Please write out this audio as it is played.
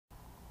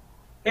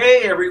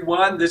Hey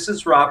everyone, this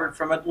is Robert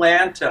from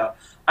Atlanta.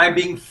 I'm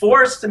being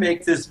forced to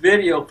make this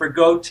video for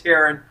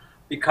GoTarryn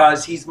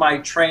because he's my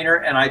trainer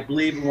and I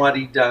believe in what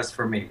he does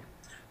for me.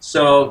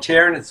 So,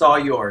 Taryn, it's all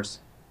yours.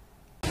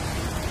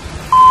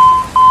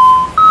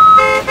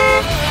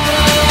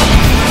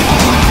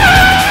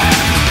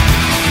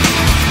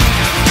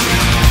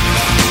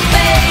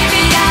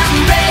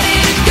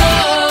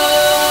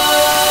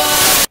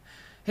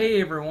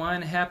 Hey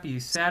everyone, happy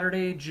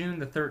Saturday, June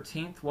the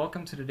 13th.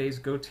 Welcome to today's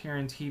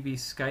GoTarryn TV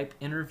Skype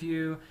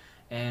interview.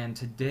 And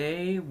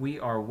today we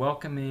are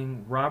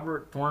welcoming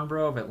Robert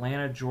Thornborough of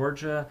Atlanta,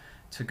 Georgia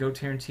to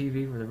GoTarryn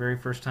TV for the very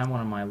first time,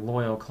 one of my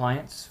loyal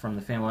clients from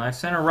the Family Life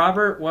Center.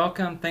 Robert,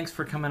 welcome. Thanks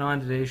for coming on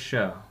today's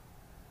show.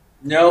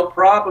 No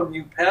problem.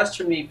 You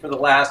pestered me for the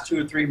last 2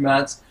 or 3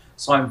 months,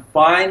 so I'm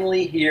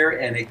finally here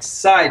and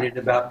excited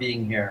about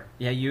being here.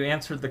 Yeah, you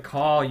answered the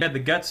call. You had the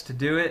guts to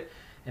do it,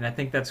 and I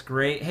think that's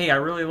great. Hey, I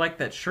really like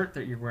that shirt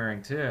that you're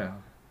wearing too.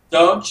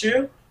 Don't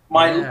you?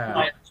 My, Yeah.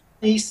 my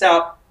niece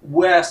out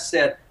west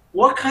said,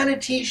 "What kind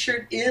of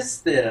t-shirt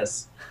is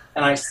this?"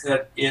 And I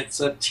said, "It's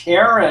a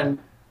Taryn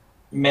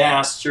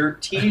Master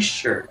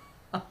t-shirt."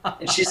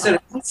 And she said,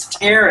 "Who's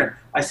Taryn?"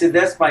 I said,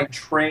 "That's my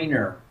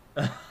trainer."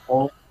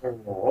 Oh,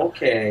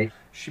 okay.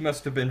 She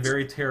must have been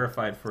very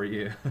terrified for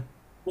you.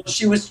 Well,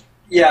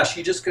 yeah,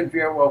 she just couldn't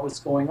figure out what was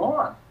going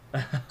on.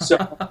 So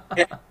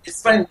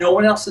it's funny, no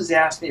one else has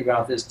asked me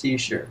about this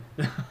t-shirt.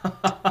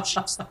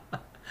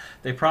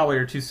 They probably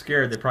are too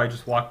scared. They probably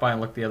just walk by and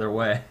look the other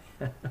way.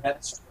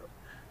 That's true.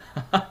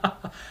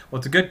 Well,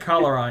 it's a good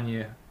color on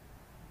you.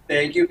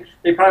 Thank you.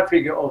 They probably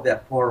figure, oh,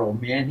 that poor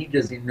old man, he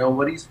doesn't even know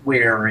what he's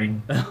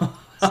wearing.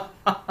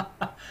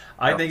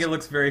 I think it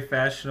looks very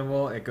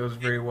fashionable. It goes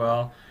very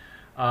well.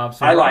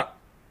 I like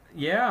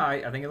Yeah,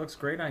 I think it looks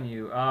great on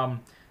you.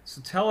 So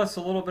tell us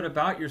a little bit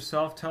about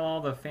yourself. Tell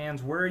all the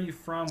fans, where are you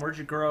from? Where'd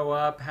you grow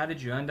up? How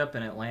did you end up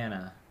in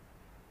Atlanta?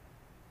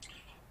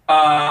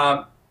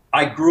 I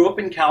grew up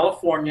in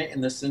California in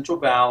the Central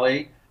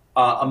Valley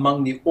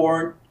among the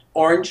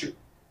orange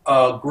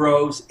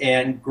groves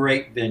and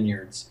grape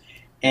vineyards.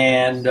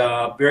 And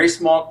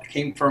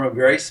came from a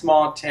very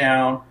small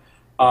town,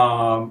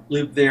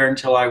 lived there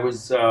until I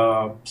was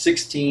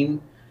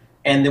 16.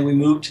 And then we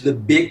moved to the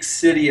big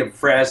city of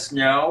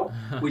Fresno,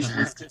 which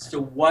was just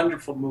a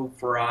wonderful move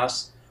for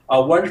us.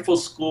 Wonderful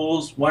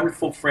schools,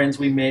 wonderful friends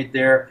we made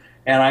there.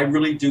 And I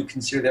really do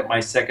consider that my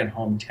second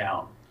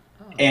hometown.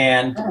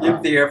 And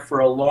lived there for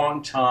a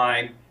long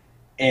time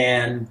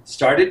and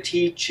started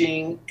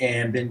teaching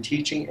and been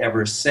teaching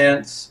ever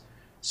since.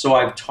 So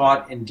I've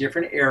taught in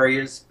different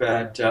areas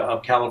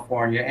of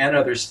California and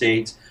other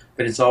states,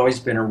 but it's always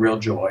been a real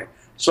joy.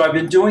 So I've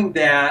been doing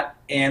that,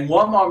 and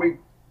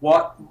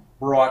what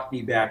brought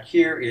me back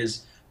here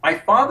is my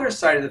father's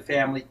side of the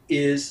family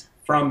is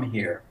from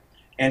here.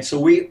 And so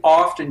we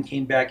often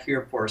came back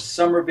here for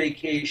summer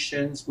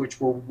vacations, which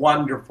were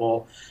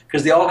wonderful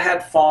because they all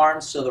had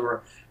farms, so there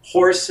were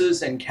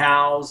horses and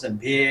cows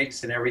and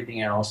pigs and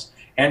everything else,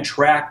 and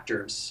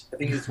tractors. I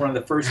think it's one of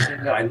the first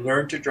things that I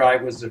learned to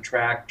drive was a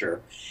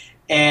tractor.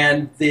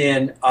 And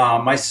then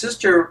my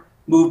sister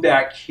moved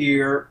back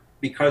here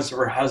because of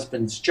her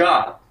husband's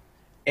job.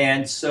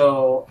 And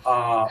so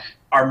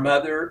our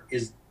mother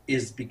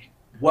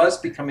was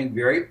becoming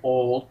very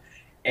old,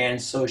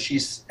 and so she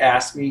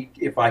asked me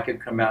if I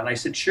could come out, and I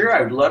said, sure, I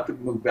would love to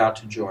move out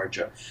to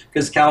Georgia,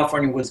 because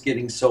California was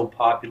getting so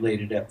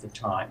populated at the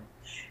time.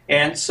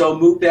 And so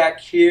moved back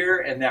here,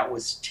 and that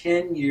was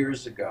 10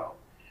 years ago.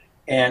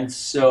 And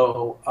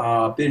so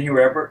been here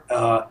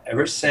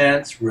ever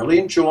since, really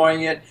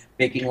enjoying it,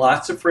 making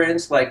lots of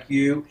friends like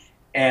you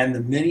and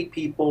the many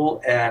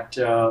people at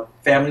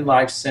Family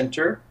Life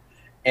Center.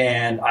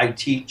 And I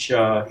teach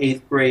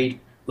 8th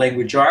grade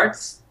language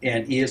arts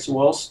and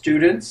ESOL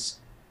students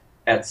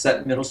at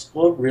Sutton Middle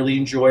School. Really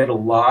enjoy it a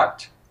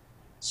lot.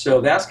 So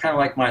that's kind of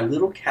like my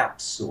little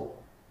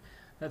capsule.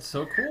 That's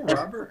so cool,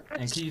 Robert.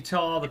 And can you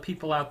tell all the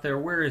people out there,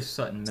 where is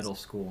Sutton Middle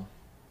School?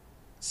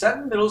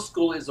 Sutton Middle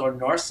School is on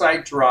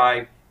Northside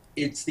Drive.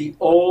 It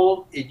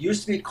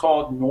used to be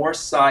called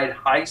Northside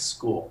High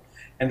School.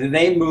 And then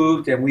they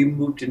moved, and we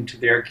moved into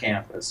their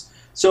campus.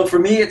 So for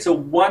me, it's a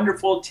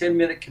wonderful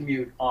 10-minute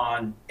commute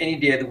on any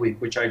day of the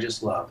week, which I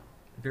just love.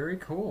 Very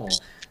cool.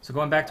 So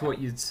going back to what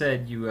you'd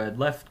said, you had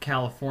left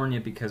California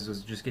because it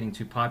was just getting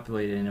too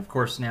populated. And of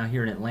course, now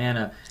here in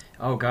Atlanta,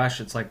 oh gosh,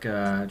 it's like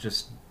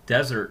just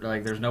desert.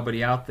 Like there's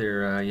nobody out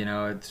there.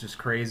 It's just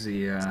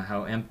crazy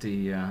how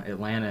empty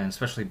Atlanta, and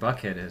especially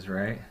Buckhead, is,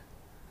 right?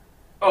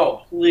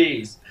 Oh,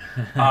 please.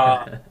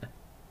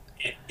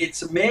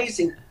 It's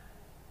amazing.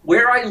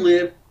 Where I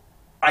live,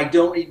 I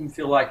don't even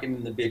feel like I'm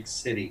in the big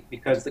city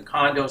because the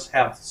condos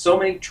have so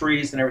many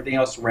trees and everything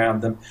else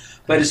around them.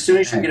 But as soon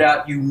as you get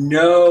out, you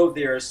know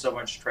there is so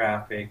much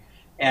traffic,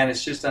 and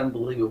it's just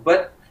unbelievable.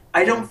 But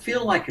I don't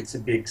feel like it's a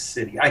big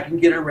city. I can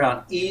get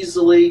around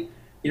easily.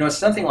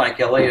 It's nothing like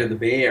LA or the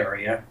Bay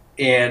Area.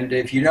 And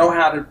if you know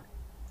how to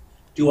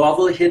do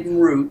all the hidden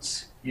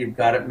routes, you've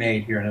got it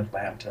made here in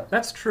Atlanta.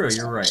 That's true.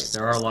 You're right.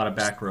 There are a lot of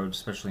back roads,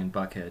 especially in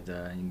Buckhead.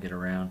 You can get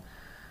around.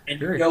 And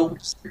Very cool.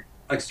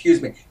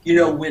 excuse me, you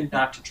know when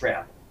not to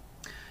travel.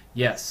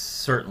 Yes,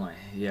 certainly.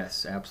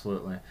 Yes,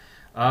 absolutely.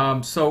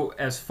 So,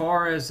 as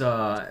far as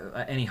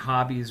any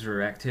hobbies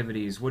or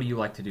activities, what do you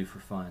like to do for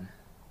fun?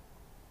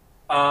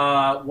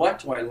 What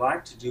do I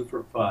like to do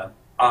for fun?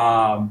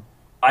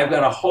 I've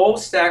got a whole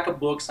stack of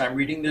books I'm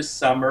reading this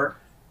summer,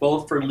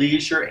 both for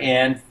leisure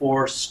and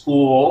for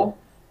school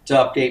to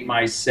update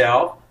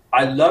myself.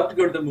 I love to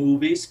go to the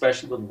movies,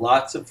 especially with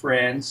lots of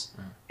friends,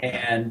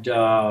 and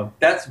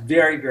that's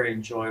very, very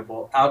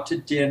enjoyable. Out to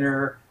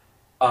dinner,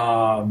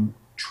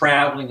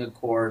 traveling, of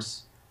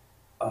course.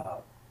 Uh,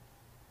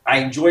 I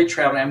enjoy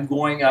traveling. I'm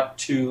going up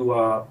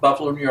to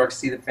Buffalo, New York, to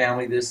see the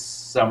family this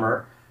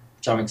summer,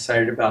 which I'm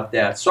excited about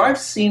that. So I've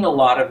seen a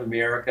lot of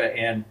America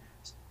and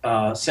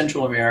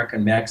Central America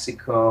and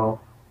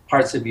Mexico,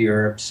 parts of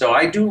Europe. So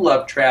I do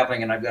love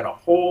traveling, and I've got a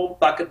whole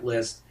bucket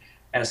list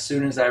as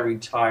soon as I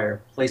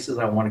retire, places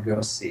I want to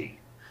go see.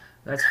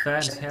 That's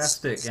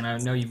fantastic, and I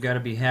know you've got to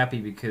be happy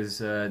because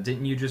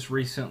didn't you just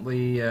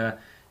recently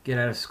get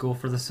out of school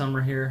for the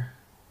summer here?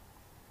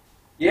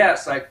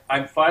 Yes,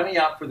 I'm finally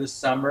out for the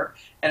summer,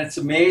 and it's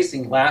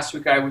amazing. Last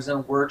week I was in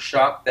a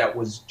workshop that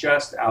was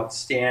just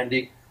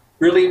outstanding.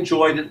 Really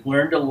enjoyed it,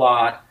 learned a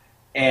lot.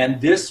 And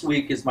this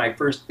week is my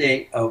first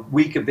day, a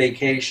week of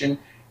vacation,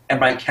 and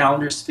my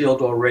calendar's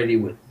filled already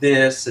with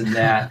this and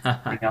that. And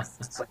everything else.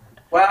 It's like,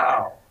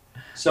 wow.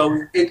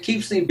 So it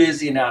keeps me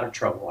busy and out of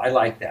trouble. I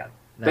like that.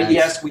 But That's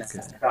yes, we good.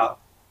 have about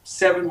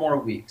 7 more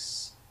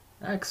weeks.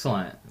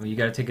 Excellent. Well, you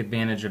got to take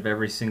advantage of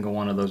every single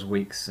one of those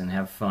weeks and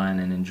have fun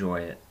and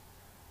enjoy it.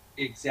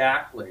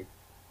 Exactly.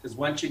 Because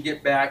once you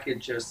get back, it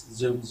just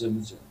zoom,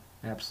 zoom, zoom.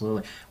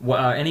 Absolutely.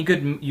 Well, any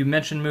good? You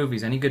mentioned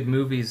movies. Any good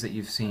movies that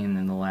you've seen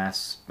in the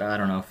last, I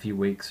don't know, few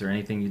weeks, or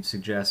anything you'd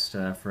suggest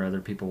for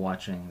other people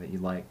watching that you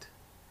liked?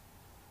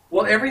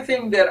 Well,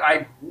 everything that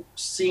I've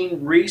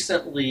seen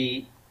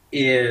recently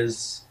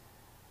is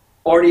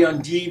already on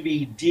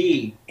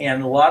DVD,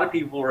 and a lot of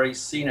people have already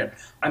seen it.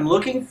 I'm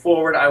looking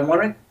forward. I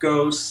want to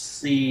go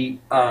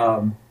see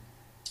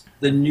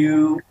the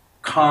new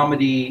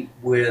comedy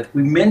with.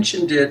 We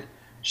mentioned it.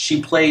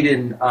 She played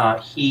in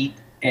Heat,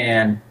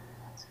 and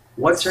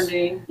what's her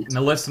name?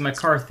 Melissa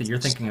McCarthy. You're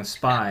thinking of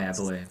Spy, I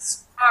believe.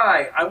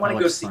 Spy. I want That to go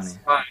looks see funny.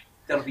 Spy.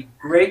 That'll be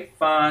great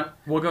fun.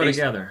 We'll go They,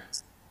 together.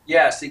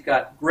 yes, it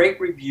got great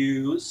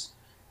reviews,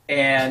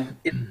 and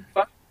it's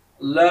fun.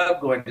 Love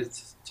going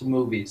to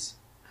movies.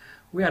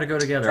 We got to go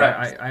together.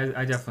 Right,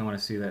 I definitely want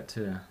to see that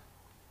too.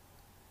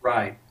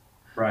 right,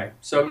 right.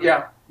 So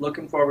yeah,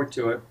 looking forward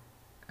to it.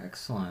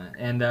 Excellent.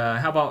 And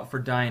how about for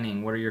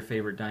dining? What are your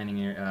favorite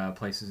dining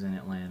places in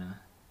Atlanta?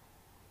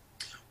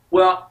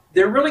 Well,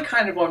 they're really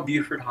kind of on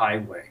Buford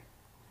Highway.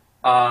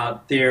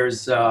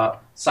 There's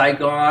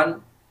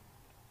Saigon.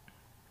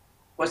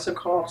 What's it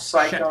called?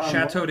 Saigon.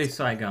 Chateau de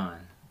Saigon.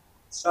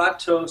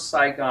 Chateau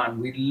Saigon.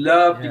 We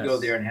love to go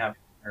Yes. there and have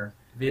dinner.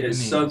 It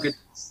is so good.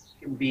 Vietnamese.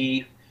 It can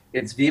be.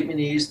 It's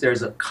Vietnamese.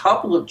 There's a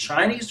couple of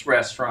Chinese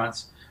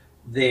restaurants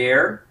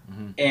there,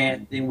 Hmm.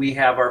 and then we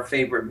have our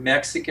favorite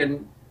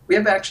Mexican. We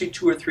have actually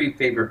two or three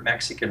favorite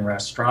Mexican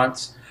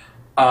restaurants,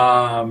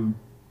 um,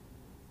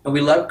 and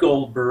we love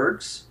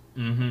Goldberg's.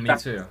 Hmm. Me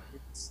too.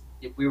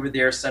 We were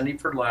there Sunday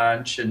for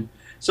lunch, and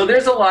so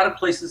there's a lot of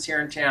places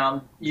here in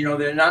town. You know,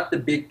 they're not the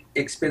big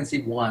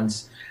expensive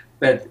ones,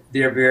 but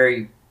they're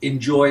very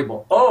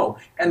enjoyable. Oh,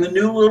 and the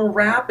new Little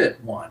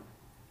Rabbit one.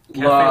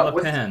 Cafe La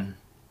What's Pen.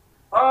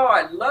 Oh,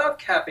 I love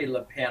Cafe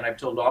Le Pen. I've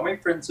told all my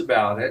friends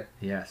about it.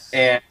 Yes.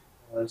 And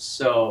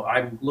so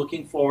I'm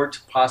looking forward to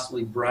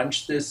possibly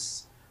brunch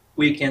this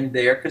weekend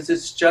there because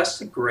it's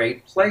just a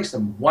great place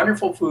and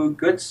wonderful food,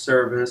 good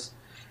service,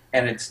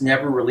 and it's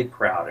never really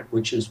crowded,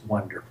 which is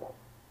wonderful.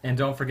 And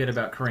don't forget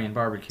about Korean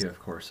barbecue, of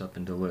course, up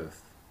in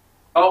Duluth.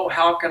 Oh,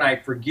 how can I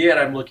forget?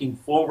 I'm looking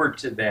forward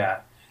to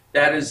that.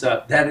 That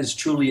is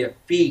truly a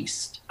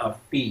feast, a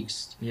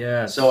feast. So I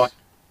Yes. look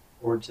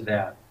forward to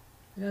that.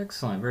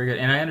 Excellent. Very good.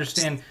 And I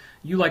understand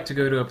you like to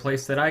go to a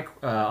place that I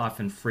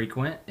often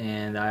frequent,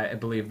 and I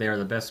believe they are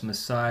the best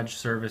massage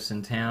service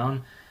in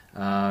town.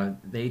 The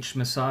H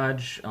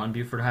Massage on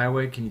Buford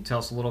Highway. Can you tell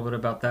us a little bit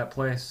about that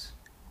place?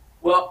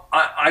 Well,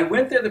 I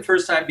went there the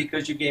first time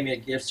because you gave me a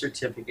gift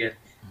certificate,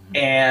 Hmm.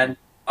 and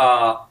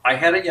I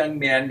had a young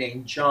man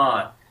named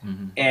John,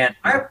 Hmm. and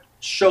I have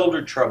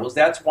shoulder troubles.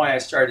 That's why I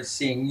started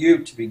seeing you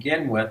to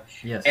begin with,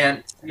 Yes.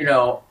 and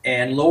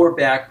and lower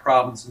back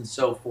problems and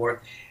so forth.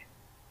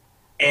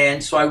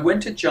 And so I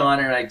went to John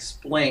and I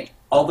explained,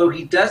 although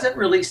he doesn't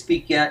really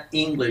speak yet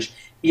English,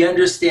 he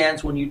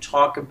understands when you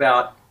talk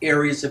about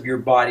areas of your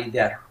body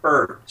that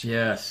hurt.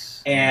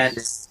 Yes. And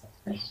Yes.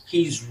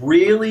 he's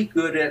really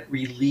good at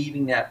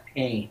relieving that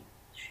pain.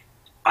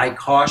 I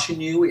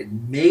caution you, it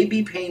may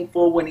be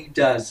painful when he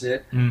does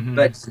it, Hmm.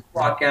 but you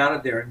walk out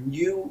of there and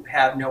you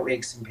have no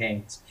aches and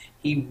pains.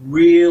 He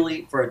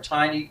really, for a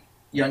tiny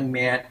young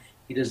man,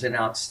 he does an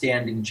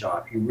outstanding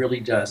job. He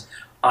really does.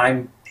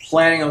 I'm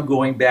planning on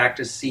going back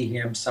to see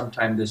him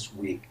sometime this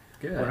week.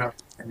 Good.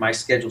 My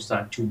schedule's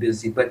not too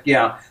busy. But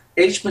yeah,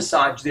 H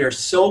Massage, they're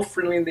so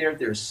friendly there.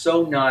 They're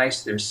so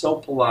nice. They're so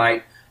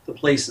polite. The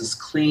place is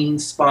clean,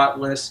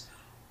 spotless.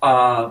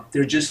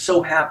 They're just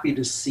so happy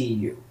to see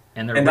you.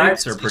 And their And I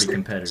rates are pretty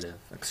competitive.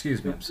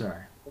 Excuse me, I'm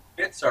sorry.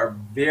 Rates are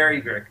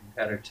very, very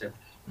competitive.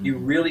 You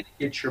Hmm. really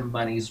get your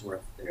money's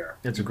worth there.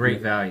 It's a You great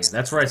really. value.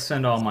 That's where I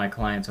send all my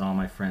clients and all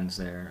my friends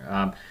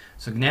there.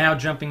 So now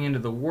jumping into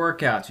the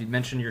workouts, you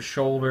mentioned your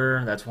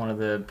shoulder. That's one of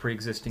the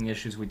pre-existing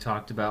issues we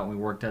talked about when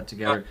we worked out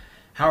together.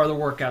 How are the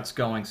workouts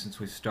going since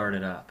we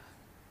started up?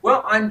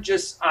 Well, I'm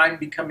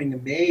becoming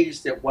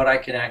amazed at what I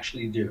can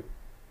actually do.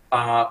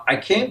 I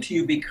came to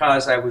you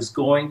because I was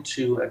going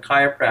to a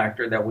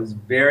chiropractor that was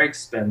very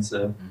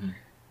expensive, Hmm.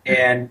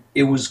 and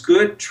it was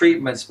good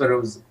treatments, but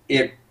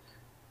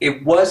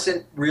it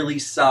wasn't really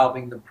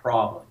solving the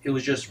problem. It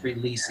was just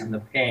releasing the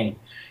pain.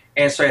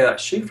 And so I thought,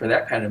 shoot, for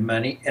that kind of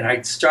money. And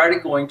I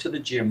started going to the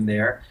gym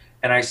there,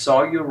 and I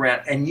saw you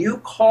around, and you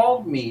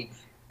called me,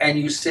 and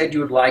you said you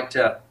would like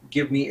to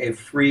give me a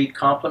free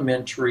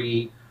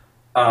complimentary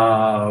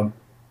uh,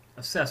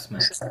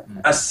 Assessment. Hmm.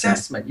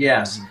 assessment.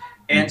 Yes. Hmm.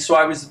 And so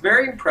I was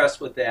very impressed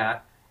with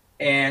that.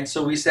 And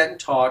so we sat and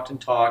talked,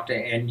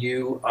 and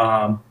you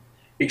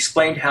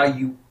explained how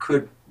you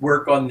could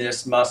work on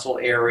this muscle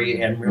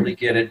area and really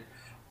get it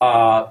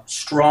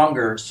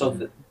stronger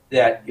so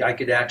that I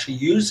could actually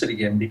use it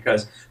again,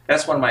 because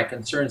that's one of my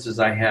concerns is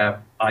I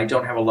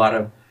don't have a lot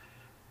of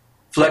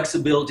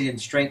flexibility and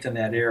strength in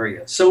that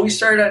area. So we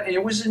started out, and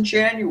it was in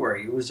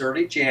January. It was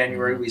early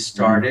January we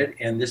started,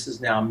 and this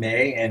is now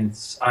May, and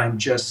I'm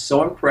just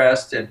so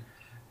impressed at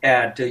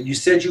you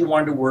said you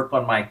wanted to work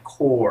on my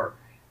core,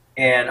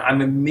 and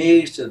I'm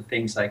amazed at the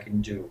things I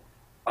can do.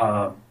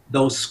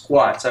 Those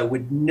squats, I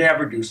would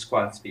never do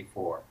squats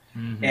before,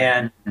 Hmm.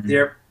 and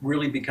they're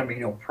really becoming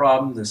no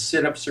problem. The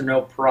sit-ups are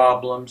no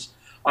problems.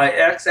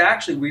 It's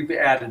actually we've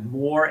added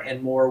more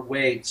and more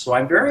weight, so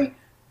I'm very,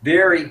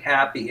 very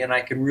happy, and I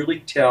can really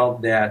tell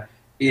that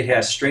it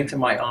has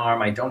strengthened my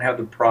arm. I don't have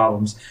the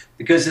problems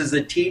because as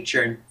a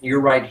teacher,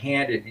 you're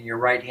right-handed, and your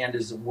right hand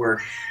doesn't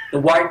work.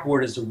 The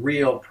whiteboard is a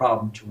real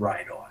problem to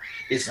write on.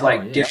 It's Oh,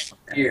 like yeah.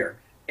 different here,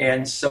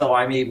 and so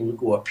I'm able to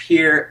go up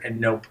here and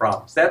no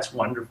problems. That's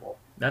wonderful,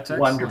 That's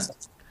excellent. wonderful.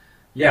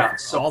 Yeah, Yeah. for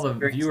So all the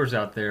very, viewers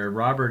out there,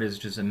 Robert is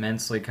just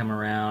immensely come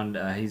around.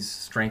 His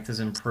strength has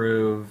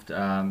improved,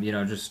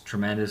 just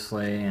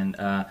tremendously, and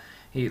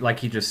he, like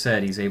he just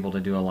said, he's able to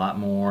do a lot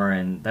more,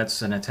 and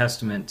that's a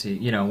testament to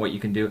what you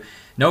can do.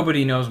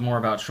 Nobody knows more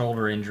about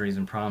shoulder injuries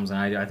and problems, and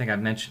I think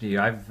I've mentioned to you.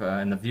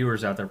 And the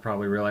viewers out there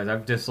probably realize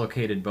I've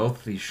dislocated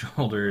both these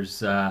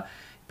shoulders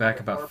back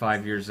about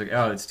 5 years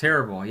ago. Oh, it's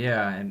terrible,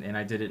 yeah, and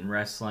I did it in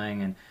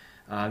wrestling,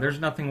 and there's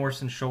nothing worse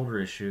than shoulder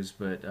issues,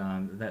 but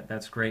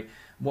that's great.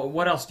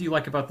 What else do you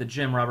like about the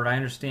gym, Robert? I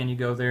understand you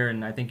go there,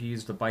 and I think you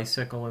use the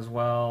bicycle as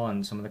well,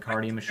 and some of the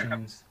cardio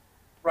machines.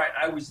 right.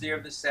 I was there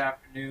this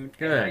afternoon,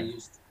 and I Good,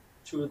 used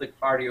two of the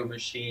cardio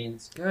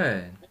machines,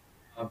 good.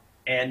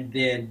 and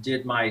then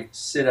did my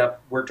sit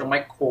up, worked on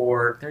my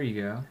core. There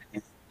you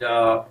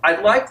go. I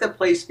like the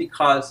place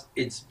because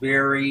it's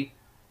very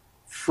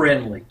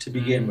friendly to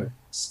begin Mm-hmm. with.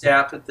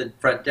 Staff at the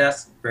front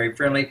desk very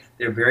friendly.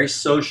 They're very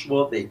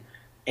sociable.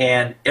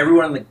 And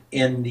everyone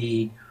in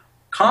the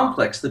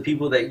complex, the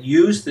people that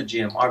use the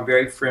gym, are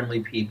very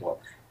friendly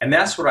people, and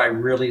that's what I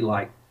really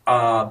like.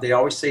 They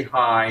always say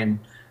hi, and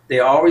they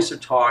always are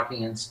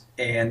talking,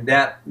 and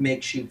that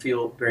makes you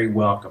feel very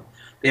welcome.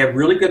 They have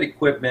really good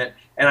equipment,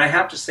 and I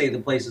have to say the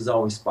place is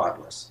always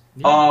spotless.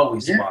 Yeah,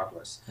 Always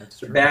spotless. that's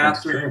The true.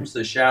 bathrooms,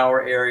 the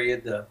shower area,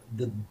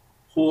 the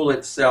pool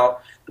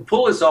itself. The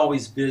pool is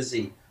always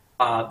busy.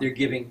 They're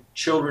giving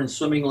children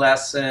swimming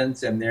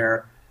lessons, and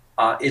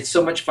it's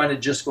so much fun to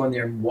just go in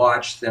there and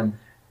watch them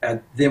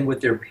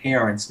with their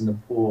parents in the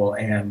pool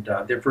and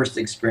their first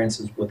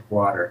experiences with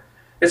water.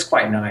 It's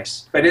quite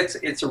nice, but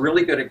it's a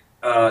really good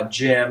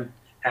gym.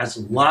 Has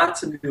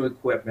lots of new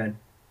equipment,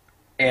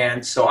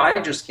 and so I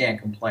just can't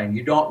complain.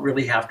 You don't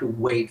really have to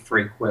wait for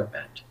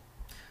equipment.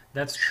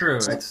 That's true.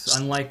 It's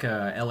unlike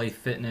a LA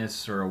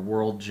Fitness or a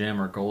World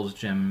Gym or Gold's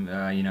Gym.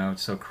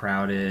 It's so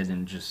crowded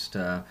and just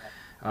oh,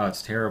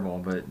 it's terrible.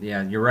 But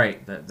yeah, you're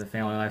right. The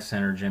Family Life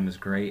Center gym is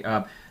great.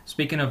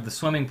 Speaking of the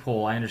swimming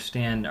pool, I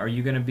understand. Are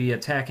you going to be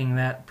attacking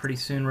that pretty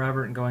soon,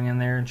 Robert, and going in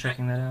there and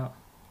checking that out?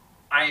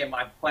 I am.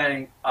 I'm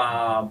planning.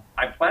 I'm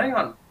planning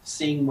on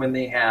seeing when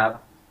they have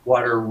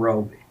water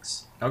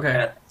aerobics, Okay.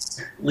 at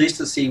least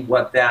to see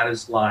what that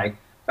is like.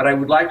 But I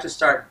would like to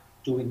start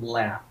doing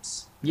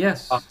laps. Uh,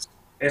 Yes.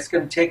 it's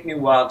going to take me a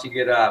while to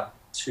get up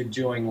to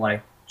doing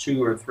like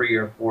 2 or 3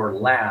 or 4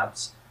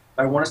 laps.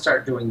 But I want to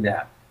start doing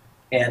that,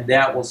 and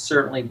that will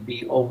certainly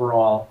be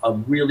overall a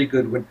really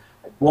good one.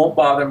 It won't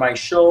bother my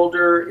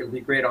shoulder. It'll be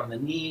great on the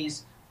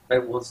knees, but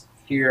it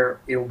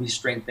will be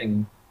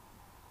strengthening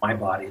my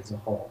body as a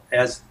whole,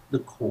 as the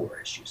core,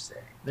 as you say.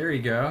 There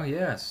you go.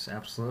 Yes,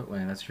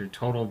 absolutely. That's your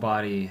total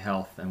body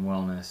health and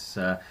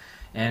wellness.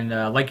 And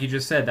like you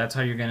just said, that's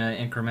how you're going to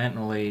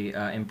incrementally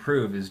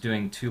improve is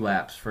doing 2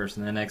 laps first,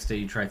 and the next day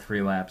you try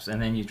 3 laps,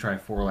 and then you try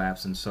 4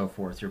 laps, and so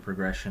forth. Your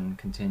progression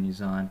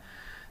continues on.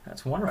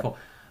 That's Right. wonderful.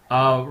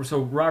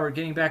 So Robert,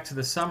 getting back to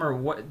the summer,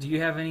 what do you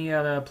have any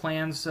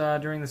plans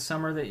during the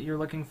summer that you're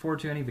looking forward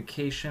to? Any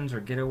vacations or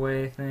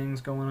getaway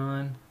things going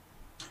on?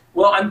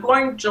 Well, I'm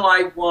going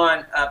July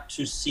 1 up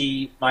to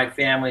see my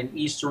family in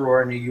East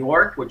Aurora, New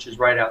York, which is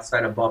right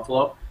outside of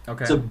Buffalo.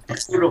 It's Okay. a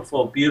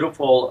beautiful,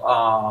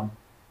 beautiful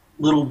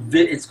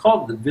it's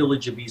called the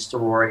Village of East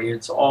Aurora.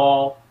 It's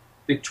all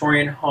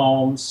Victorian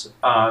homes.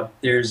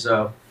 There's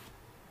a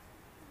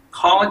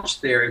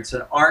college there. It's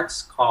an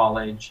arts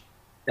college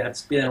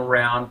that's been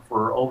around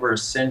for over a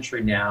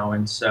century now,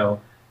 and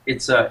so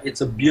it's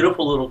a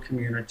beautiful little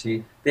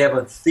community. They have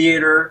a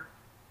theater,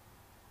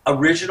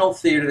 original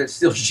theater that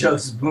still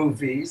shows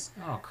movies,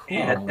 Oh,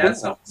 and cool.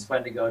 that's always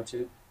fun to go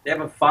to. They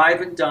have a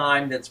five and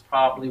dime that's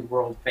probably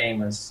world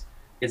famous.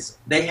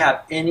 They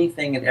have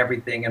anything and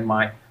everything, and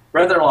my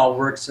brother-in-law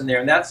works in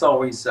there, and that's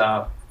always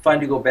fun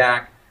to go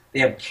back. They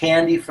have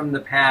candy from the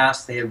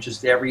past. They have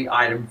just every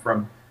item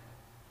from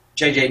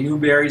J.J.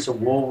 Newberry's or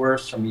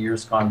Woolworths from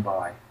years gone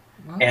by,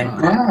 and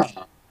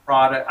Ah,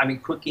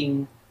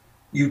 cooking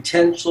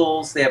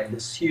utensils. They have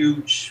this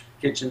huge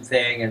kitchen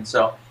thing, and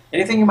so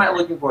anything you might be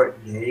looking for,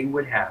 they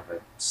would have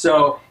it.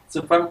 So it's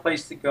a fun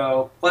place to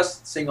go.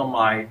 Plus, seeing all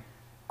my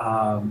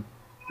um,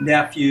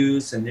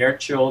 nephews and their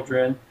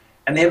children,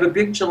 and they have a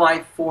big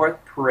July 4th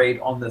parade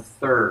on the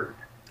 3rd,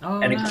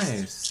 oh, and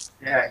nice.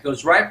 it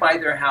goes right by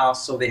their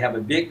house. So they have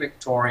a big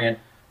Victorian.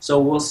 So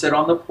we'll sit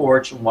on the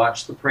porch and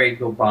watch the parade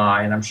go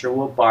by, and I'm sure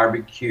we'll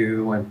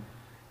barbecue and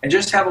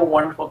just have a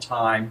wonderful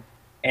time.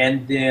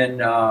 And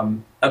then,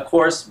 of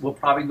course, we'll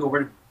probably go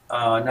over to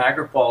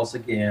Niagara Falls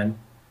again.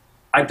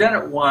 I've done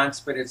it once,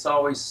 but it's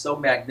always so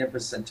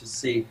magnificent to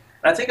see.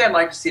 And I think I'd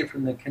like to see it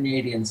from the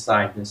Canadian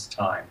side this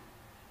time.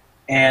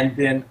 And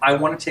then I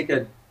want to take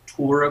a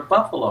tour of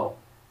Buffalo.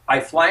 I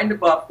fly into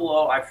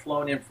Buffalo. I've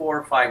flown in 4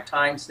 or 5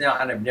 times now,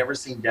 and I've never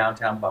seen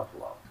downtown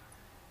Buffalo.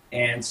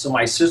 And so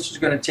my sister's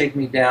going to take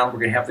me down. We're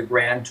going to have the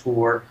grand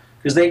tour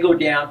because they go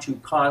down to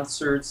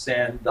concerts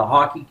and the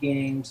hockey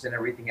games and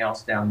everything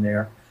else down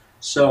there.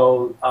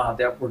 So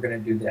that we're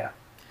going to do that.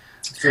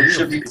 It's So it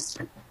should be,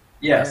 beautiful.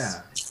 yes.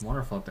 Yeah, it's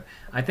wonderful up there.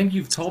 I think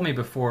you've told me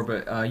before,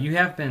 but you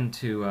have been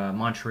to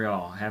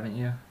Montreal, haven't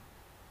you?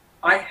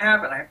 I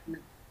haven't.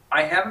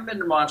 I haven't been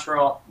to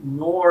Montreal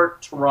nor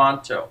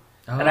Toronto.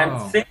 And I'm Oh,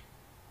 thinking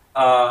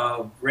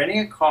of renting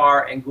a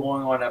car and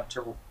going on up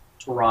to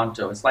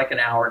Toronto. It's like an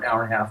hour and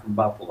a half from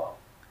Buffalo.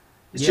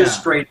 It's just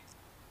yeah.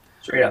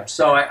 straight up.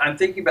 So I'm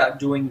thinking about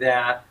doing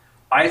that.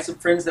 I have some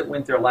friends that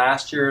went there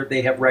last year.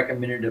 They have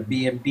recommended a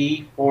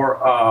B&B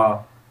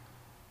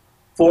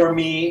for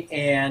me,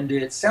 and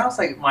it sounds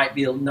like it might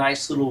be a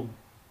nice little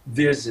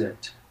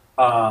visit.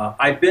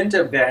 I've been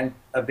to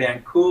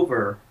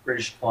Vancouver,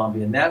 British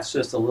Columbia, and that's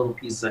just a little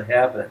piece of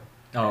heaven.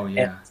 Oh, And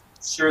yeah.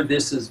 I'm sure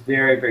this is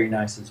very, very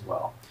nice as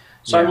well.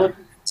 So I'm Yeah.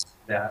 looking forward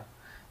to that.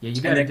 Yeah,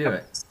 you got And to then do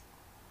it.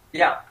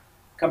 yeah,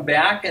 come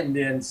back and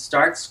then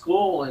start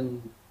school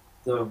in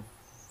the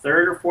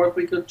third or fourth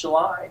week of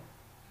July.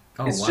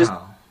 Oh, It's just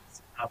wow.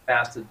 how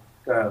fast it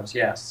goes.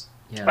 Yes,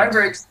 Yeah, but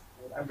that's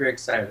I'm very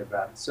excited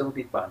about it. So it'll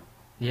be fun.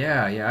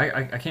 yeah, yeah.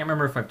 I can't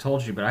remember if I've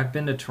told you, but I've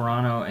been to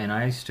Toronto and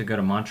I used to go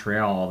to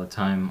Montreal all the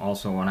time.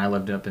 Also, when I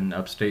lived up in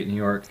upstate New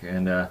York,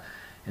 and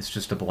it's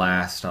just a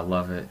blast. I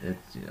love it.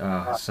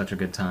 Uh, It's such a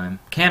good time.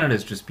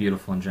 Canada's just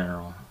beautiful in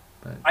general.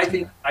 But I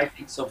think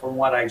so. From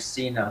what I've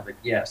seen of it,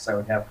 yes, I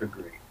would have to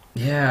agree.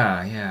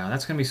 yeah, yeah,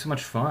 that's gonna be so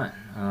much fun.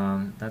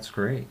 That's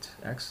great.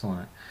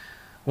 Excellent.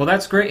 Well,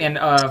 that's great. And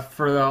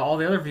for all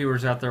the other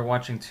viewers out there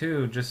watching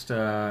too, just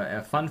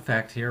a fun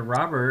fact here: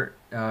 Robert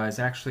is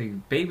actually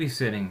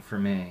babysitting for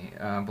me.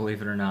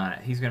 Believe it or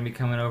not, he's going to be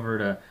coming over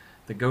to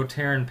the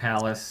GoTarryn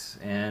Palace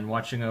and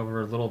watching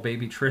over little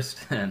baby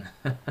Tristan.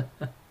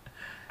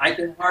 I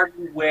can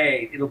hardly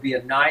wait. It'll be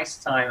a nice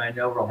time. I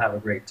know we'll have a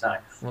great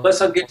time. Well, Plus,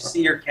 I'll get to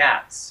see your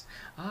cats.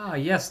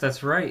 yes,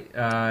 that's right.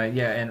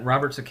 Yeah, and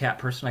Robert's a cat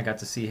person. I got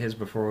to see his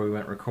before we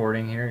went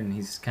recording here, and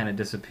he's kind of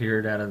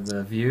disappeared out of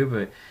the view,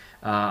 but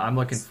I'm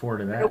looking forward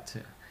to that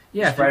too.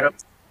 Yeah, He's right up.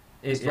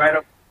 He's it, right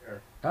up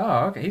there.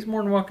 oh, okay. He's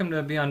more than welcome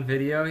to be on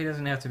video. He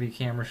doesn't have to be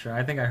camera shy.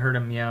 I think I heard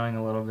him meowing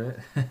a little bit.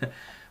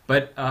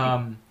 But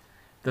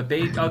the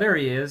baby. Oh, there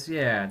he is.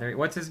 Yeah. There.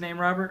 What's his name,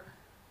 Robert?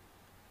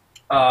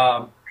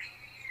 Um,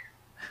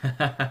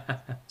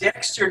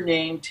 Dexter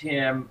named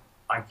him.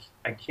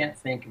 I can't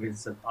think of it.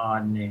 It's an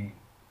odd name.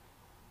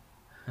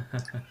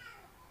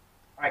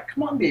 All right,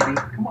 come on, baby.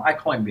 Come on. I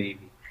call him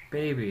baby.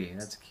 Baby.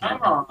 That's cute.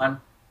 Come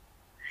on.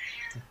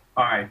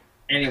 All right.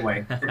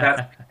 Anyway, so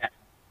that's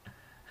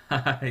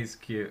He's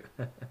cute.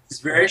 he's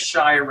very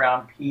shy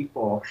around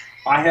people.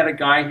 I had a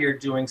guy here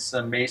doing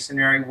some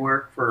masonry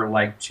work for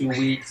like 2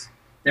 weeks.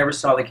 Never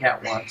saw the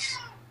cat once.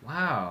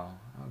 Wow.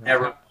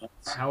 Never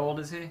once. How old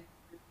is he?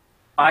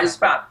 He's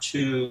about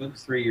 2,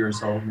 3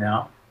 years old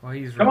now. Well,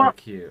 he's Come really on.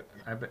 cute.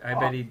 I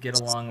bet he'd get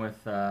along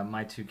with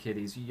my two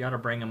kitties. You got to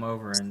bring him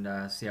over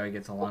and see how he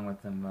gets along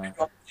with them.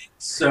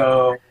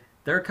 So,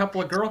 There are a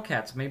couple of girl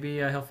cats. Maybe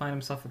he'll find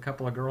himself a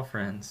couple of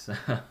girlfriends.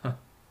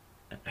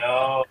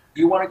 no.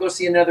 You want to go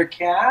see another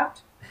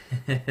cat?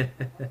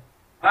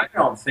 I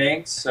don't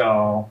think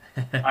so.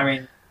 I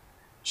mean,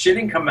 she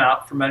didn't come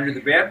out from under the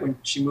bed when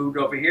she moved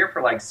over here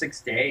for like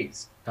 6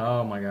 days.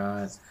 Oh my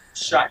God.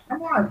 Shut.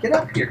 Come on, get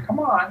up here. Come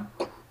on.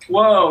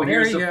 Whoa,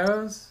 There he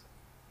goes.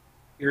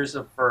 here's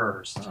a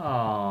first.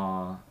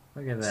 Oh,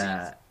 look at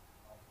that.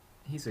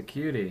 He's a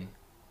cutie.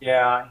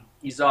 Yeah,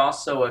 he's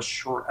also a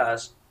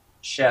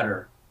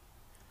shedder.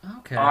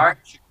 Okay.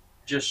 Orange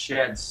just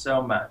sheds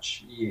so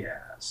much.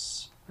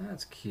 Yes.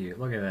 That's cute.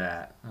 Look at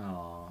that.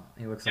 Oh,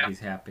 he looks like Yeah, he's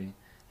happy.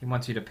 He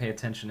wants you to pay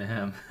attention to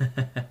him.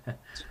 it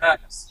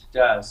does. It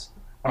does.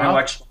 When Well, I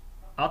watch,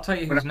 I'll tell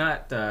you when who's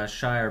not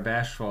shy or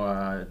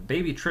bashful.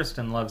 Baby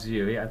Tristan loves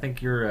you. I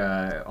think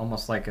you're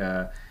almost like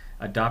a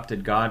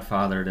adopted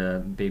godfather to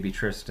Baby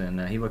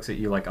Tristan. He looks at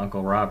you like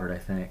Uncle Robert, I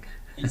think.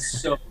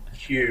 he's so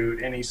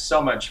cute and he's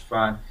so much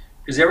fun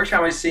because every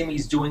time I see him,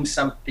 he's doing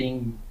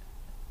something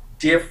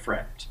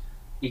different.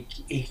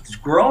 He's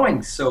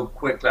growing so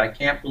quickly. I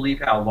can't believe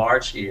how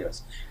large he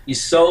is.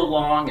 He's so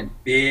long and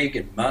big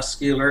and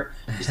muscular.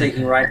 He's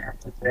taking right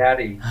after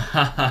Daddy.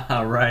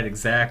 Right,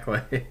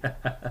 exactly.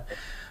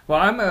 Well,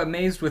 I'm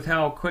amazed with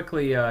how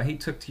quickly he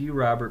took to you,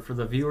 Robert. For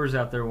the viewers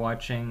out there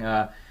watching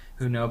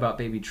who know about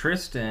baby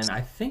Tristan,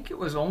 I think it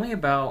was only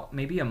about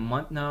maybe a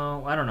month.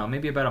 No, I don't know.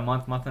 Maybe about a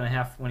month, month and a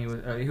half when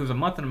he was a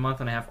month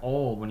and a half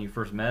old when you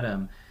first met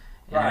him.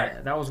 Right.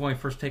 And that was when we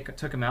first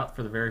took him out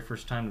for the very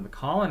first time to the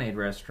Colonnade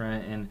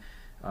restaurant,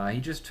 and he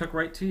just took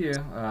right to you.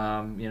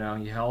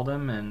 You held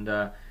him, and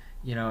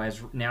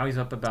as now he's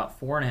up about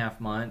 4.5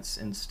 months,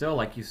 and still,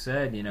 like you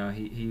said,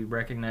 he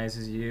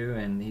recognizes you,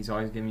 and he's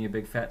always giving you a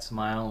big fat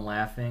smile and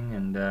laughing,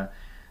 and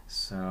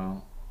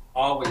so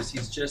Always.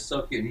 He's just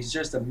so cute. He's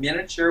just a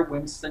miniature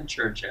Winston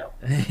Churchill.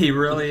 he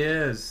really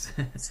is.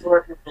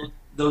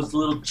 Those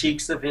little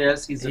cheeks of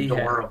his, he's Yeah.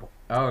 adorable.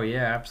 Oh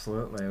yeah,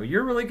 absolutely. Well,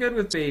 you're really good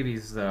with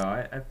babies, though.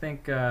 I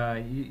think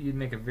you'd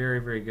make a very,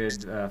 very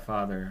good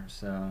father.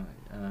 So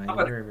How you're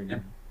about very, very good.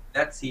 him?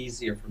 That's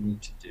easier for me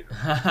to do.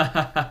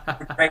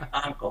 Great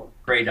uncle.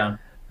 Great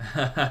uncle.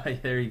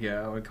 There you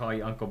go. We call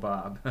you Uncle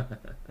Bob.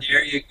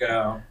 There you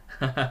go.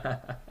 I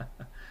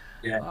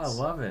Yes.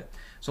 love it.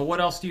 So,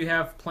 what else do you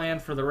have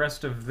planned for the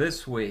rest of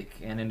this week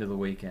and into the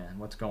weekend?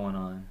 What's going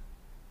on?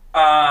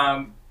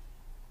 Um,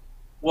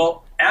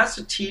 well, as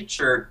a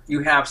teacher, you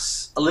have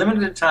a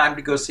limited time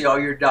to go see all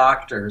your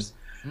doctors.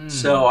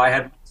 So Hmm. I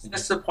had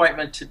this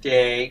appointment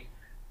today,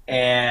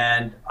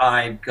 and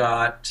I've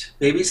got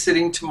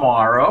babysitting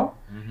tomorrow.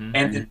 Mm-hmm.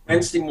 And then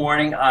Wednesday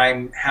morning,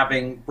 I'm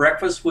having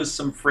breakfast with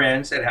some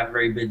friends that have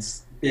very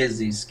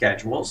busy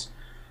schedules.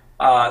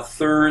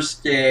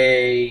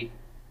 Thursday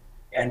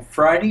and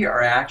Friday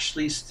are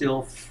actually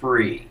still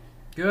free.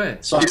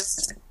 Good. So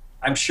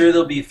I'm sure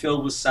they'll be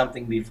filled with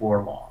something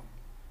before long.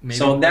 Maybe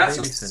So more that's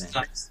babysitting.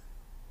 nice.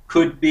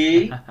 Could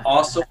be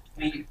also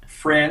be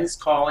friends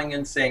calling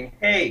and saying,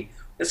 "Hey,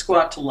 let's go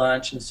out to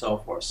lunch," and so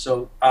forth.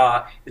 So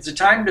it's a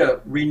time to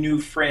renew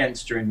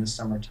friends during the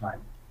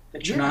summertime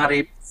that you're Yeah. not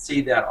able to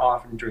see that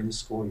often during the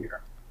school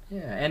year.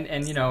 Yeah, and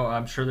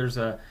I'm sure there's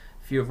a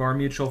few of our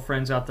mutual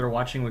friends out there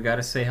watching. We got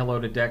to say hello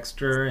to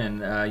Dexter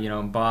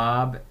and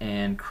Bob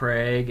and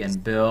Craig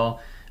and Bill.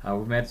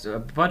 We've met a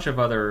bunch of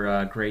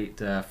other great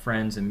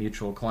friends and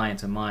mutual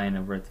clients of mine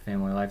over at the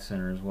Family Life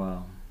Center as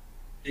well.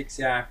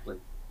 Exactly.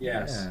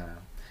 Yes. Yeah,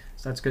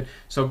 so that's good.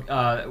 So,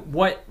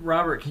 what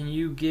Robert can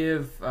you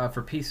give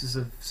for pieces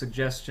of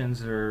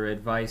suggestions or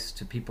advice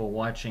to people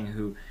watching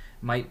who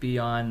might be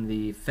on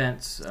the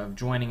fence of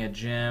joining a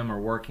gym or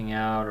working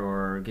out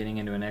or getting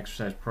into an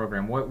exercise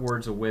program? What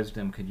words of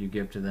wisdom could you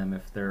give to them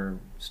if they're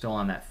still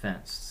on that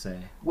fence, say?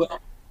 Well,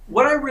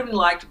 what I really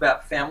liked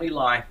about Family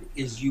Life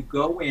is you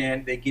go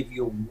in, they give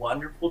you a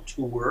wonderful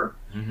tour,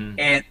 Mm-hmm.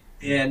 and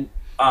then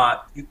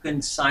you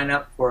can sign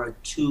up for a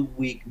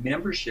 2-week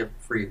membership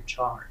free of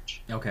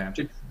charge Okay.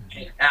 to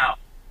try it out.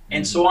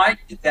 And Mm-hmm. so I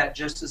did that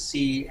just to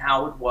see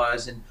how it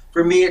was. And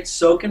for me, it's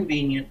so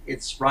convenient.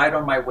 It's right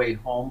on my way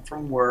home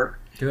from work,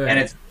 and Good.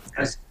 it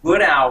has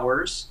good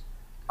hours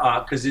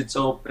because it's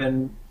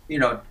open,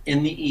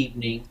 in the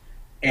evening.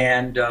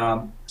 And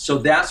so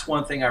that's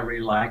one thing I really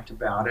liked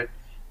about it.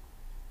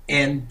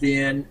 And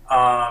then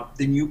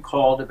you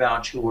called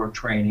about your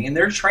training, and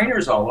there are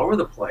trainers all over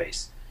the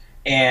place,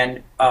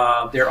 and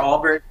they're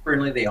all very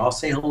friendly. They all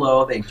say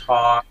hello, they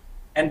talk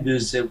and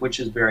visit, which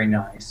is very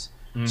nice.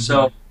 Mm-hmm.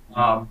 So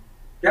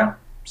yeah,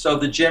 so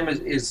the gym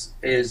is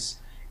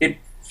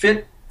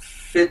it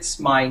fits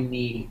my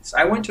needs.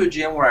 I went to a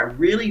gym where I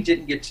really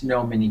didn't get to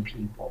know many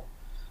people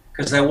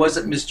because I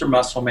wasn't Mr.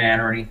 Muscle Man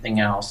or anything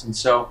else, and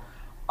so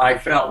I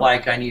felt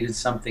like I needed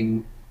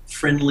something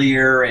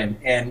friendlier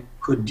and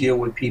could deal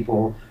with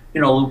people, a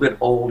little bit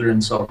older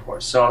and so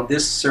forth. So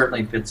this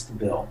certainly fits the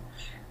bill.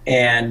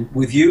 And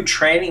with you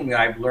training me,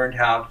 I've learned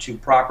how to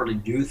properly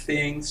do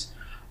things,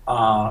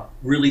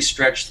 really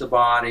stretch the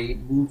body,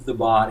 move the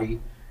body,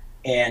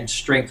 and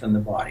strengthen the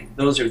body.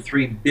 Those are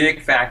three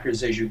big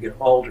factors as you get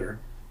older,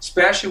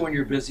 especially when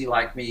you're busy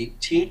like me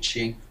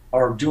teaching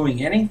or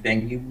doing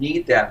anything. You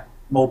need that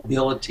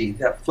mobility,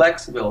 that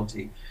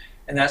flexibility.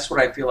 And that's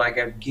what I feel like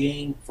I've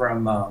gained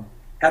from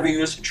having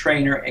you as a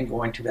trainer and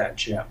going to that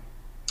gym.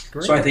 So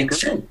Great.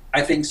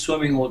 I think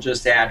swimming will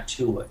just add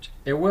to it.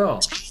 It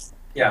will.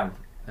 Yeah.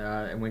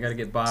 And we got to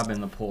get Bob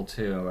in the pool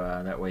too.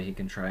 That way he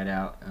can try it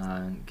out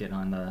and get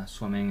on the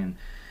swimming. And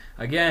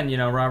again,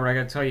 Robert, I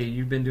got to tell you,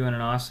 you've been doing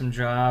an awesome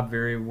job.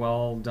 Very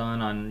well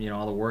done on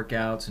all the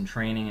workouts and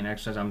training and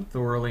exercise. I'm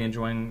thoroughly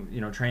enjoying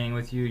training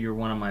with you. You're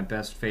one of my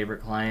best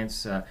favorite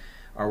clients.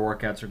 Our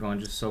workouts are going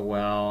just so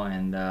well,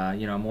 and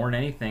more than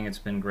anything, it's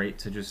been great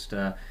to just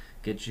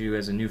get you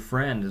as a new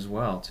friend as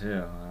well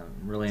too.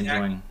 Really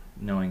enjoying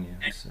knowing you.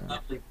 And So.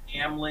 lovely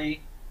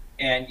family,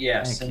 and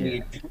yes, Thank and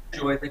you. we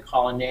enjoy the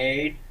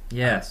colonnade,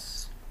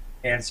 Yes.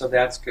 and so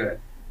that's good.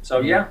 So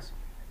yeah, Yes.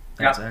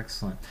 That's yeah,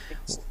 excellent.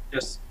 it's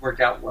just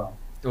worked out well.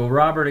 Well,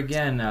 Robert,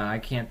 again, I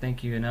can't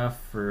thank you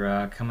enough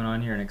for coming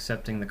on here and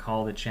accepting the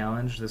call to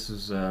challenge. This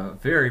was a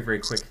very, very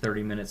quick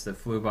 30 minutes that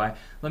flew by.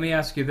 Let me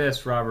ask you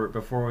this, Robert,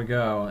 before we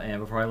go,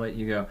 and before I let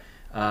you go.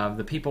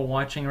 The people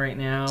watching right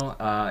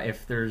now,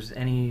 if there's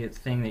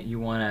anything that you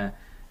want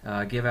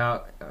to give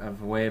out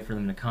of a way for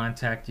them to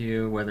contact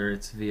you, whether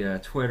it's via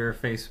Twitter,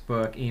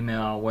 Facebook,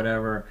 email,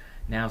 whatever,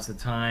 now's the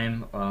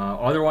time.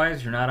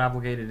 Otherwise, you're not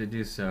obligated to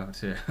do so,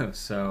 too.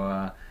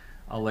 So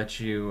I'll let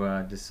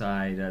you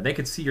decide. They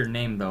could see your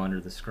name, though, under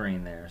the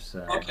screen there.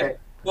 So Okay.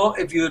 Well,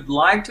 if you'd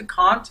like to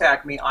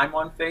contact me, I'm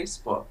on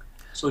Facebook,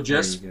 so there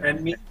just you go.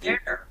 friend me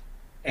there,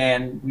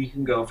 and we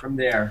can go from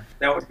there.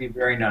 That would be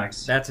very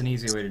nice. That's an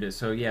easy way to do it.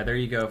 So yeah, there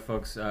you go,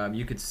 folks.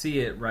 You could see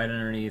it right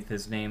underneath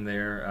his name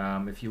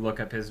there. If you look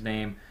up his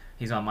name,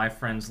 he's on my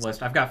friends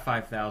list. I've got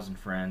 5,000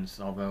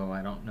 friends, although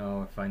I don't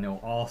know if I know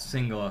all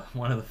single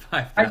one of the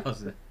I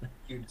 5,000.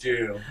 you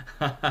do.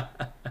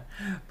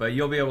 But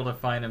you'll be able to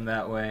find him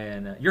that way,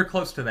 and you're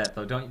close to that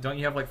though. Don't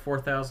you have like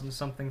 4,000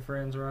 something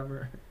friends,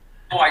 Robert?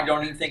 Oh, I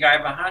don't even think I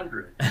have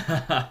 100.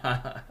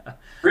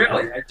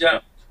 Really, I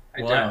don't.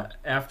 I Well, don't.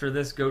 after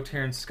this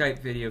GoTarryn Skype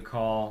video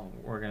call,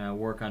 we're going to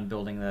work on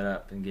building that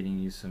up and getting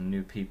you some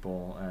new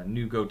people,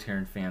 new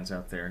GoTarryn fans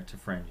out there to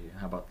friend you.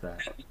 How about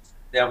that?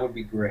 That would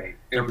be great. It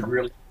They're, would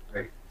really be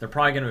great. they're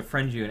probably going to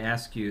friend you and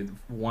ask you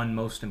one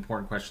most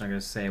important question. They're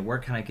going to say, where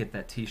can I get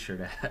that t-shirt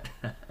at?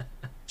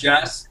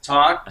 Just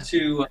talk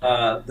to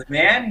the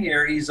man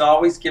here. He's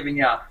always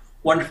giving out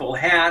wonderful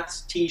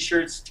hats,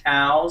 T-shirts,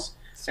 towels.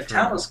 It's A true.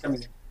 towel is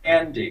coming in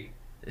handy.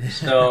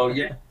 So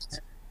yeah,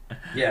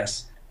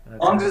 yes. As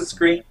That's long as it's awesome.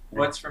 green,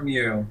 what's from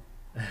you?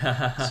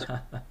 So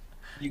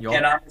you You'll,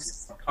 cannot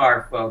miss the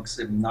car, folks,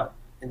 if not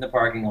in the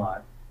parking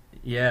lot.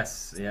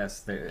 yes,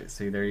 yes. There,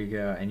 see, there you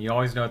go. And you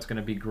always know it's going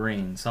to be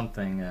green.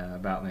 Something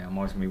about me. I'm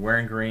always going to be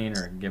wearing green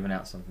or giving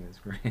out something that's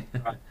green.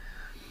 Right.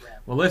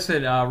 Well,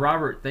 listen,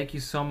 Robert, thank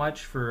you so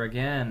much for,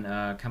 again,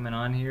 coming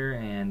on here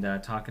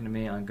and talking to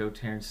me on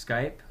GoTarryn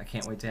Skype. I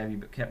can't wait to have you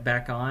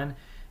back on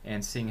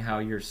and seeing how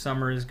your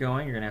summer is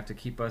going. You're going to have to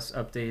keep us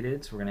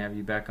updated, so we're going to have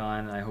you back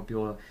on. I hope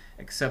you'll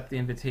accept the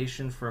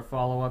invitation for a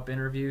follow-up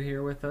interview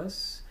here with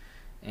us.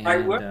 I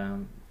And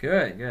will.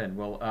 good, good.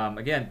 Well,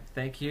 again,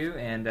 thank you,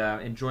 and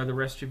enjoy the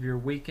rest of your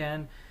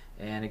weekend.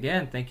 And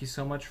again, thank you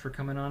so much for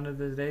coming on to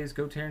today's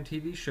GoTarryn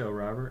TV show,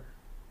 Robert.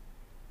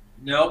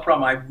 No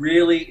problem. I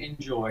really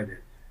enjoyed it,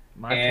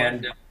 My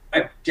and pleasure.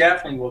 I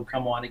definitely will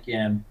come on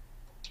again.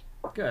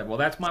 Good. Well,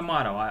 that's my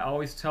motto. I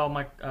always tell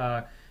my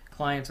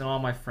clients and all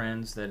my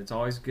friends that it's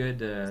always good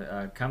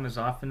to come as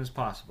often as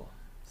possible.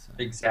 So,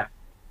 Exactly.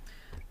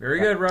 very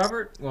good,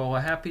 Robert. Well,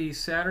 a happy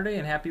Saturday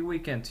and happy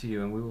weekend to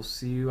you, and we will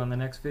see you on the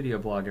next video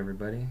blog,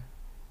 everybody.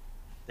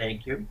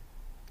 Thank you.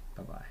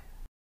 Bye-bye.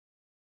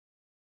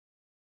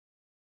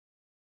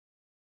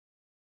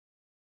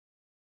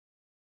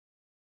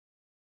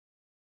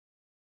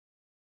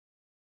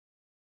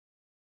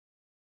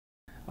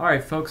 All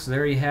right, folks,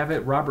 there you have it.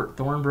 Robert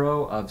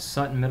Thornbrough of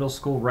Sutton Middle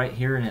School right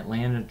here in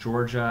Atlanta,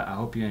 Georgia. I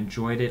hope you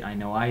enjoyed it. I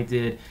know I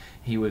did.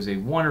 He was a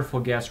wonderful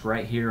guest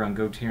right here on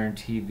GoTarryn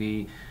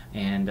TV.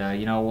 And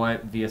you know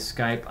what? Via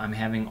Skype, I'm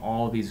having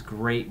all these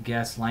great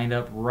guests lined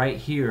up right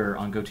here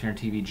on GoTarryn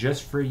TV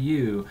just for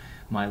you,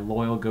 my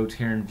loyal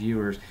GoTarryn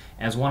viewers.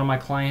 As one of my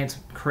clients,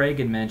 Craig,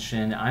 had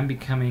mentioned, I'm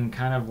becoming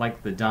kind of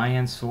like the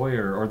Diane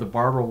Sawyer or the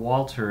Barbara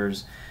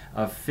Walters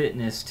of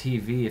fitness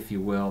TV, if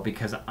you will,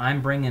 because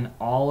I'm bringing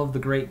all of the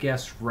great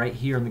guests right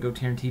here on the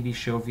GoTarryn TV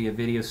show via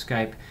video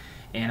Skype,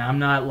 and I'm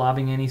not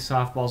lobbing any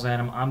softballs at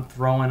them. I'm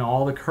throwing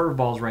all the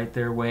curveballs right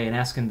their way and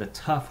asking the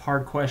tough,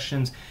 hard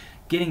questions,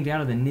 getting down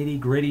to the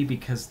nitty-gritty,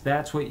 because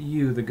that's what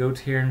you, the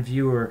GoTarryn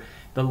viewer,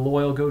 the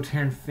loyal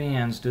GoTarryn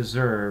fans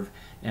deserve,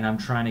 and I'm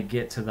trying to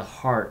get to the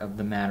heart of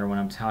the matter when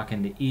I'm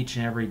talking to each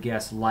and every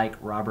guest like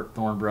Robert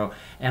Thornbrough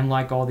and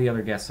like all the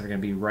other guests that are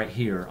going to be right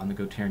here on the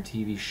GoTarryn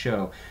TV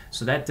show.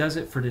 So that does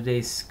it for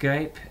today's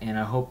Skype, and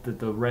I hope that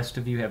the rest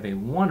of you have a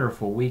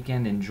wonderful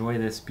weekend. Enjoy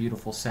this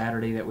beautiful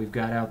Saturday that we've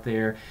got out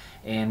there,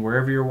 and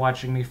wherever you're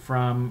watching me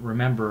from,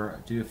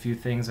 remember, do a few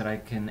things that I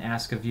can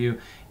ask of you.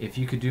 If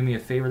you could do me a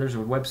favor, there's a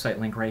website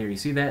link right here. You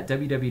see that?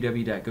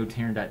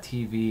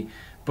 www.gotarryn.tv.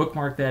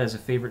 bookmark that as a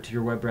favorite to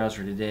your web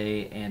browser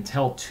today and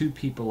tell 2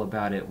 people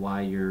about it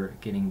while you're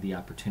getting the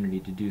opportunity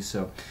to do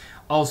so.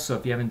 Also,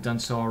 if you haven't done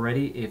so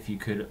already, if you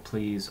could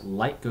please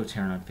like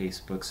GoTarryn on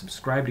Facebook,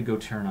 subscribe to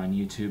GoTarryn on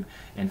YouTube,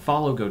 and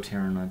follow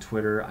GoTarryn on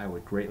Twitter. I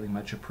would greatly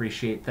much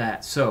appreciate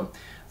that. So,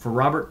 for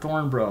Robert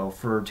Thornbrough,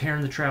 for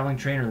Taryn the Traveling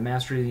Trainer, the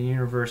Mastery of the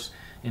Universe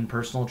in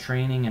Personal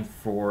Training, and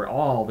for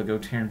all the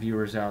GoTarryn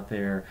viewers out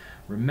there,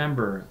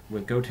 remember,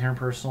 with GoTarryn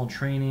Personal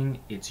Training,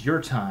 it's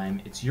your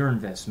time, it's your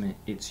investment,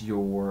 it's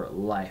your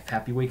life.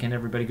 Happy weekend,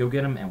 everybody. Go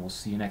get them, and we'll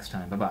see you next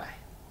time. Bye-bye.